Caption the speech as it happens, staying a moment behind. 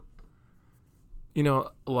A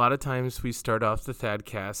lot of times we start off the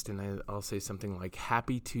ThadCast and I'll say something like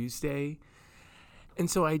Happy Tuesday. And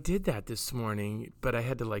so I did that this morning, but I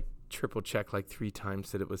had to triple check 3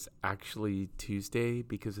 times that it was actually Tuesday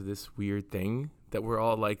because of this weird thing that we're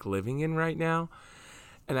all living in right now.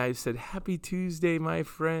 And I said, Happy Tuesday, my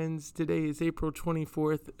friends. Today is April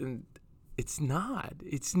 24th. And it's not.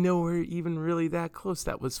 It's nowhere even really that close.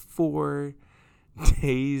 That was 4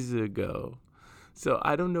 days ago. So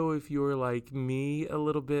I don't know if you're like me a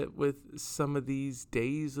little bit with some of these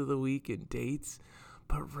days of the week and dates,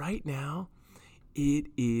 but right now it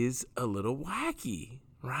is a little wacky,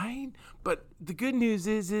 right? But the good news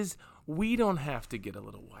is we don't have to get a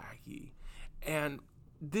little wacky. And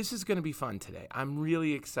this is going to be fun today. I'm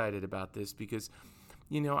really excited about this because,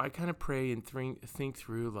 I kind of pray and think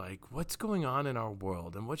through what's going on in our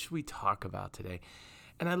world and what should we talk about today.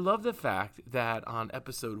 And I love the fact that on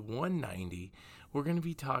episode 190, we're going to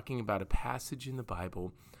be talking about a passage in the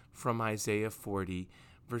Bible from Isaiah 40,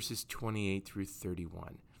 verses 28 through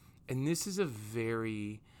 31. And this is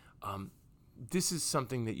this is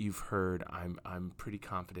something that you've heard, I'm pretty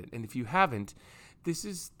confident. And if you haven't, this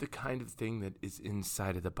is the kind of thing that is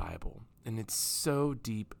inside of the Bible. And it's so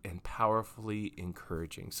deep and powerfully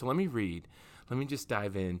encouraging. So let me just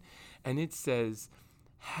dive in. And it says,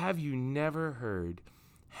 have you never heard?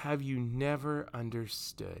 Have you never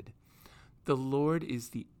understood? The Lord is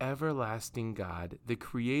the everlasting God, the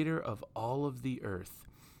creator of all of the earth.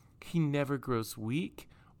 He never grows weak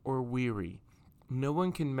or weary. No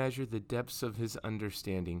one can measure the depths of his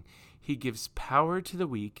understanding. He gives power to the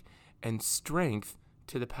weak and strength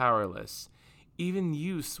to the powerless. Even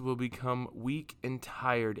youths will become weak and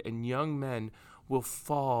tired, and young men will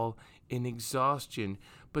fall in exhaustion.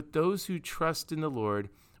 But those who trust in the Lord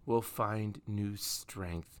will find new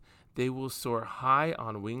strength. They will soar high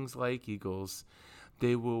on wings like eagles.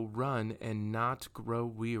 They will run and not grow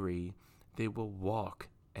weary. They will walk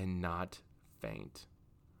and not faint.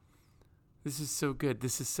 This is so good.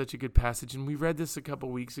 This is such a good passage. And we read this a couple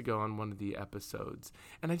weeks ago on one of the episodes.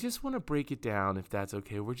 And I just want to break it down, if that's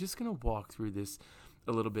okay. We're just going to walk through this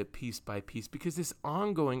a little bit piece by piece because this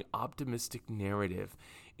ongoing optimistic narrative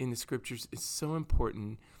in the scriptures is so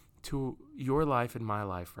important to your life and my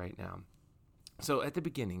life right now. So at the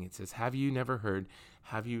beginning, it says, have you never heard?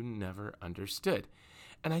 Have you never understood?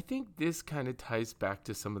 And I think this kind of ties back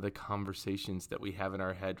to some of the conversations that we have in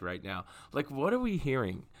our head right now. What are we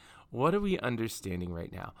hearing? What are we understanding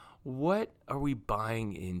right now? What are we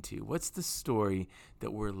buying into? What's the story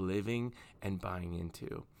that we're living and buying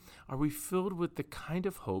into? Are we filled with the kind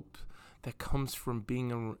of hope that comes from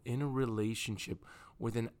being in a relationship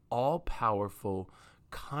with an all-powerful,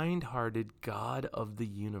 kind-hearted God of the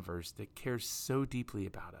universe that cares so deeply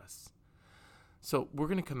about us? So we'll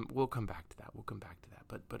come back to that.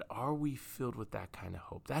 But are we filled with that kind of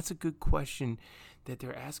hope? That's a good question that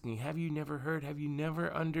they're asking. Have you never heard? Have you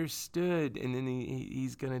never understood? And then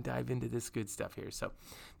he's going to dive into this good stuff here. So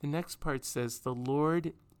the next part says, the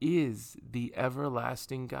Lord is the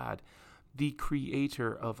everlasting God, the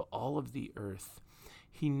creator of all of the earth.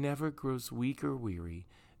 He never grows weak or weary.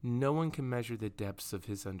 No one can measure the depths of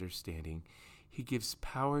his understanding. He gives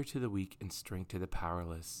power to the weak and strength to the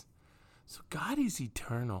powerless. So God is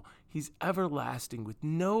eternal. He's everlasting with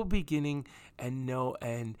no beginning and no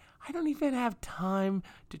end. I don't even have time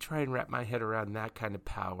to try and wrap my head around that kind of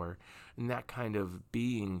power and that kind of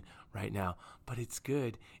being right now. But it's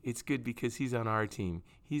good. It's good because he's on our team.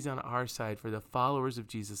 He's on our side for the followers of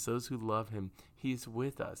Jesus, those who love him. He's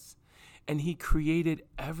with us. And he created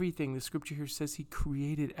everything. The scripture here says he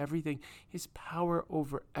created everything. His power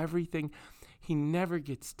over everything. He never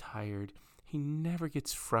gets tired. He never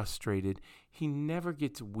gets frustrated. He never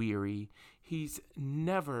gets weary. He's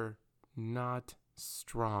never not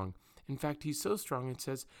strong. In fact, he's so strong, it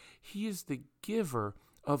says, he is the giver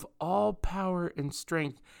of all power and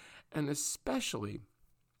strength, and especially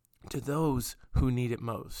to those who need it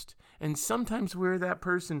most. And sometimes we're that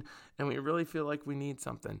person, and we really feel like we need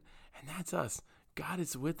something. And that's us. God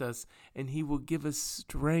is with us, and he will give us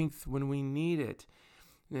strength when we need it.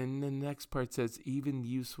 And the next part says, even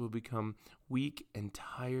youths will become weak and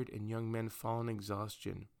tired, and young men fall in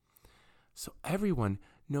exhaustion. So everyone,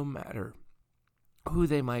 no matter who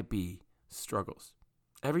they might be, struggles.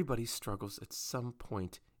 Everybody struggles at some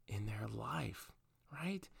point in their life,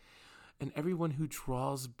 right? And everyone who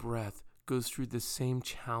draws breath goes through the same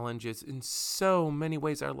challenges. In so many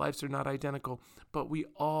ways, our lives are not identical, but we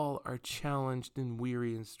all are challenged and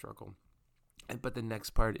weary and struggle. But the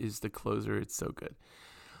next part is the closer. It's so good.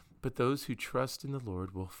 But those who trust in the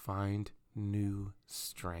Lord will find new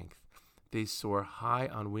strength. They soar high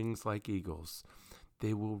on wings like eagles.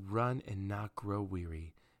 They will run and not grow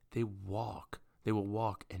weary. They will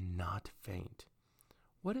walk and not faint.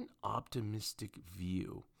 What an optimistic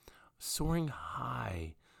view. Soaring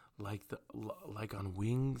high like on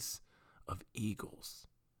wings of eagles.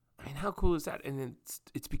 I mean, how cool is that? And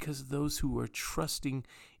it's because of those who are trusting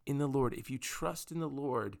in the Lord. If you trust in the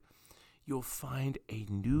Lord, you'll find a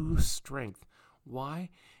new strength. Why?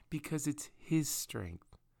 Because it's His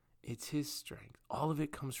strength. It's His strength. All of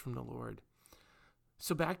it comes from the Lord.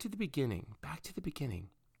 So back to the beginning.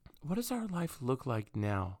 What does our life look like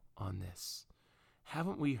now on this?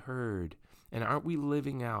 Haven't we heard, and aren't we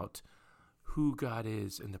living out who God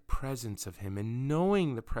is and the presence of Him and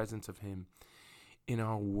knowing the presence of Him in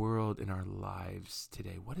our world, in our lives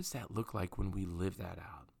today? What does that look like when we live that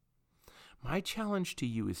out? My challenge to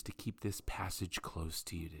you is to keep this passage close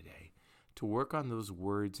to you today, to work on those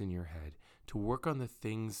words in your head, to work on the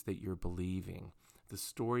things that you're believing, the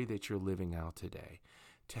story that you're living out today,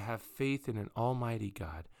 to have faith in an almighty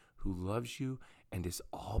God who loves you and is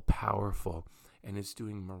all-powerful and is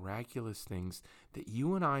doing miraculous things that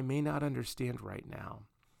you and I may not understand right now.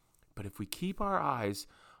 But if we keep our eyes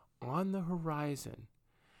on the horizon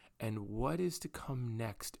and what is to come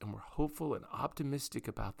next, and we're hopeful and optimistic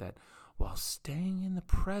about that while staying in the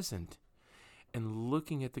present and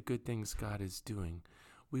looking at the good things God is doing,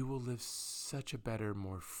 we will live such a better,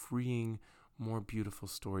 more freeing, more beautiful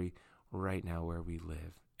story right now where we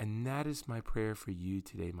live. And that is my prayer for you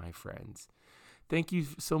today, my friends. Thank you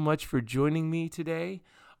so much for joining me today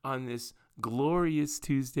on this glorious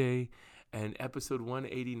Tuesday and episode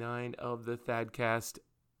 189 of the ThadCast.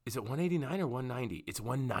 Is it 189 or 190? It's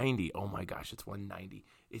 190. Oh my gosh, it's 190.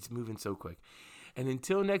 It's moving so quick. And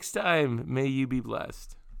until next time, may you be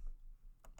blessed.